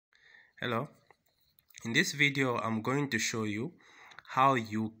Hello, in this video I'm going to show you how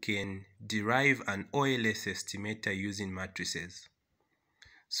you can derive an OLS estimator using matrices.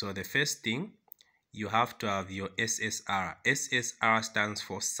 So the first thing, you have to have your SSR. SSR stands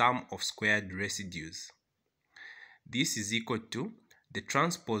for sum of squared residues. This is equal to the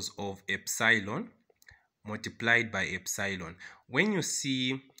transpose of epsilon multiplied by epsilon. When you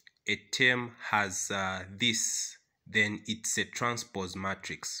see a term has this, then it's a transpose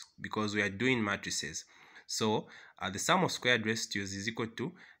matrix because we are doing matrices. So the sum of squared residues is equal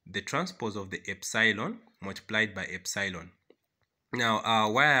to the transpose of the epsilon multiplied by epsilon.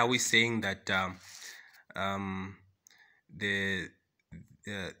 Now, why are we saying that the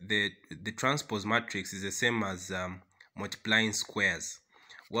transpose matrix is the same as multiplying squares?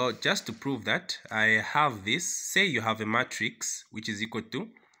 Well, just to prove that, I have this. Say you have a matrix which is equal to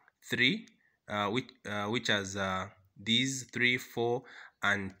 3, which has these 3, 4,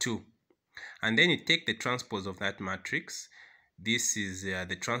 and 2. And then you take the transpose of that matrix. This is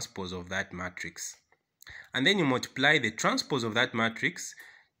the transpose of that matrix. And then you multiply the transpose of that matrix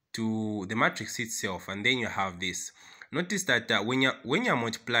to the matrix itself, and then you have this. Notice that when you're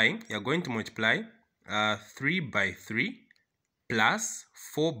multiplying, you're going to multiply 3 by 3 plus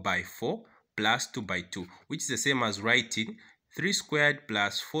 4 by 4 plus 2 by 2, which is the same as writing 3 squared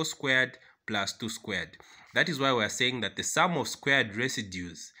plus 4 squared plus 2 squared. That is why we are saying that the sum of squared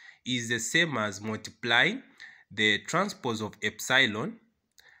residues is the same as multiplying the transpose of epsilon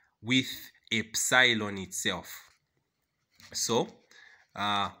with epsilon itself. So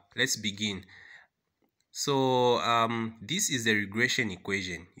let's begin. So this is the regression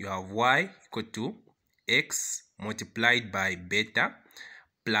equation. You have y equal to x multiplied by beta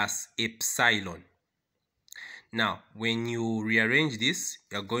plus epsilon. Now, when you rearrange this,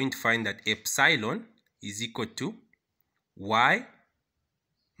 you're going to find that epsilon is equal to y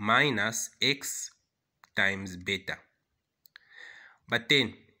minus x times beta. But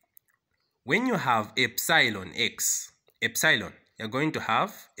then, when you have epsilon, you're going to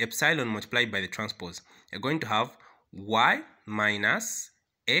have epsilon multiplied by the transpose. You're going to have y minus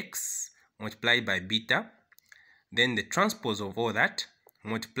x multiplied by beta, then the transpose of all that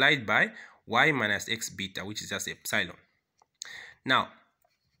multiplied by y minus x beta, which is just epsilon. Now,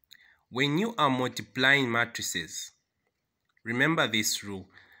 when you are multiplying matrices, remember this rule.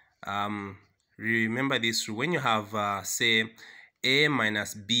 When you have, say, a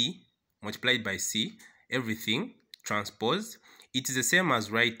minus b multiplied by c, everything transposed, it is the same as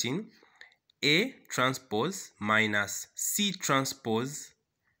writing a transpose minus c transpose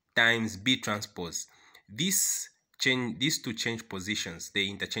times b transpose. These two change positions, they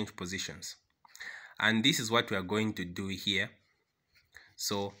interchange positions. And this is what we are going to do here.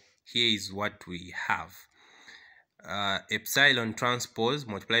 So here is what we have. Epsilon transpose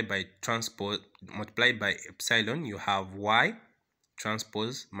multiplied by epsilon, you have y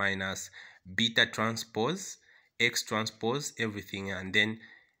transpose minus beta transpose x transpose everything, and then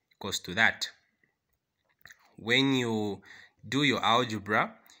equals to that. When you do your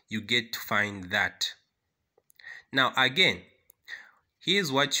algebra, you get to find that. Now again,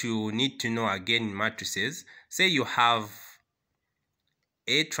 here's what you need to know again in matrices. Say you have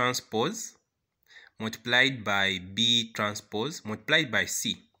A transpose multiplied by B transpose multiplied by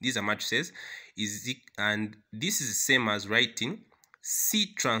C. These are matrices. And this is the same as writing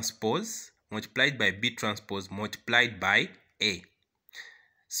C transpose multiplied by B transpose multiplied by A.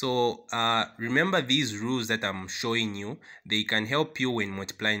 So remember these rules that I'm showing you. They can help you when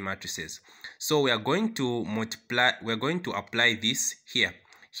multiplying matrices. So we are going to apply this here.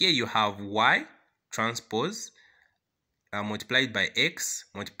 Here you have y transpose multiplied by x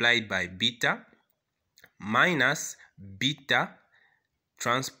multiplied by beta minus beta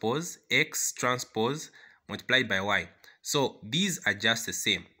transpose x transpose multiplied by y. So these are just the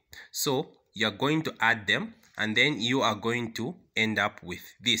same. So you're going to add them, and then you are going to end up with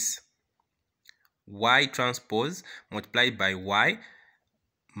this. Y transpose multiplied by y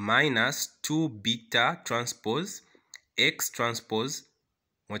minus 2 beta transpose x transpose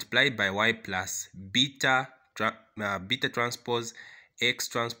multiplied by y plus beta transpose x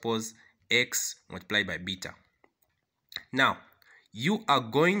transpose x multiplied by beta. Now, you are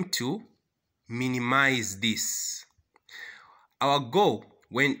going to minimize this. Our goal,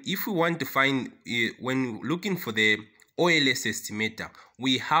 if we want to find, when looking for the OLS estimator,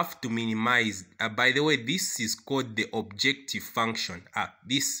 we have to minimize. By the way, this is called the objective function.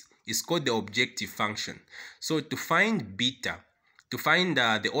 This is called the objective function. So to find beta, to find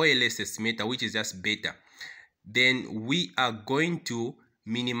the OLS estimator, which is just beta, then we are going to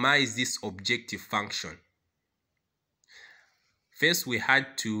minimize this objective function. First, we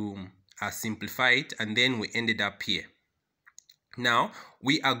had to simplify it, and then we ended up here. Now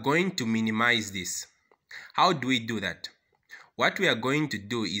we are going to minimize this. How do we do that? What we are going to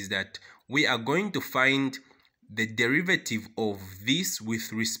do is that we are going to find the derivative of this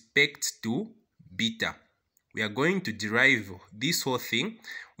with respect to beta. We are going to derive this whole thing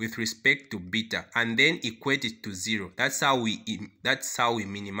with respect to beta and then equate it to 0. That's how we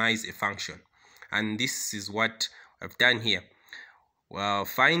minimize a function. And this is what I've done here. Well,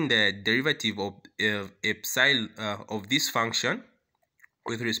 find the derivative of epsilon of this function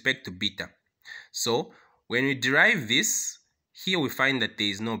with respect to beta. So when we derive this, here we find that there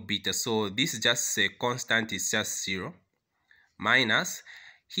is no beta, so this is just a constant, it's just 0, minus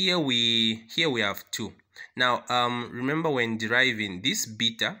here we have 2. Now remember, when deriving, this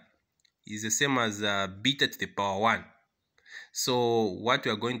beta is the same as beta to the power 1. So what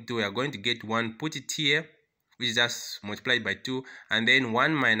we are going to do, we are going to get 1, put it here, which is just multiplied by 2, and then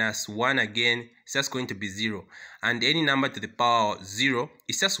 1 minus 1 again, it's just going to be 0, and any number to the power 0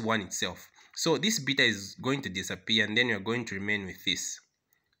 is just 1 itself. So this beta is going to disappear, and then we are going to remain with this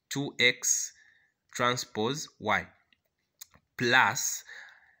 2x transpose y plus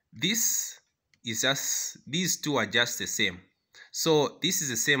this is just, these two are just the same. So this is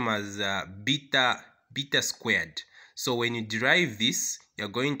the same as beta squared. So when you derive this, you're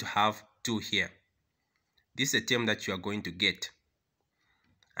going to have 2 here. This is a term that you are going to get.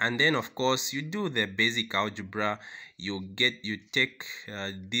 And then of course you do the basic algebra. You take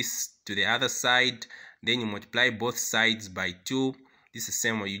this to the other side, then you multiply both sides by 2. This is the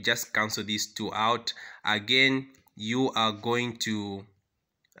same way, you just cancel these 2 out. Again, you are going to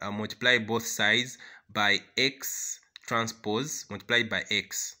multiply both sides by x transpose multiplied by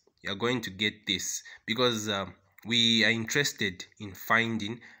x. You are going to get this because we are interested in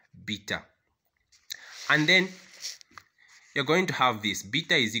finding beta. And then you're going to have this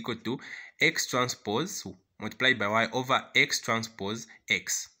beta is equal to x transpose multiplied by y over x transpose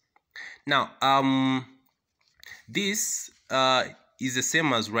x. Now this is the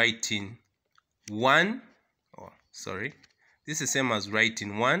same as writing 1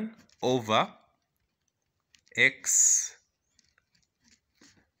 over x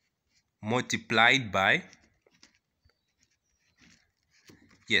multiplied by,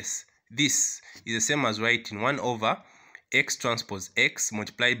 yes, this is the same as writing 1 over x transpose x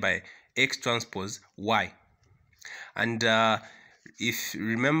multiplied by x transpose y. And if you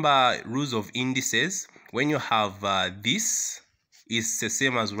remember rules of indices, when you have this, it's the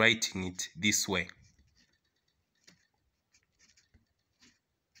same as writing it this way.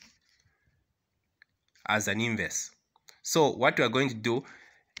 As an inverse. So what we are going to do,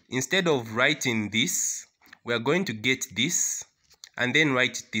 instead of writing this, we are going to get this and then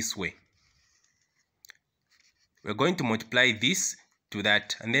write it this way. We're going to multiply this to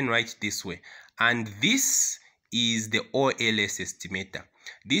that and then write it this way. And this is the OLS estimator.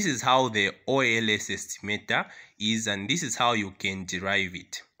 This is how the OLS estimator is, and this is how you can derive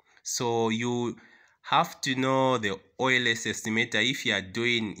it. So you have to know the OLS estimator. If you are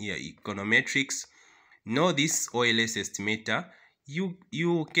doing your econometrics, know this OLS estimator.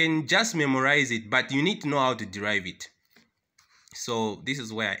 You can just memorize it, but you need to know how to derive it. So this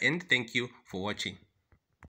is where I end. Thank you for watching.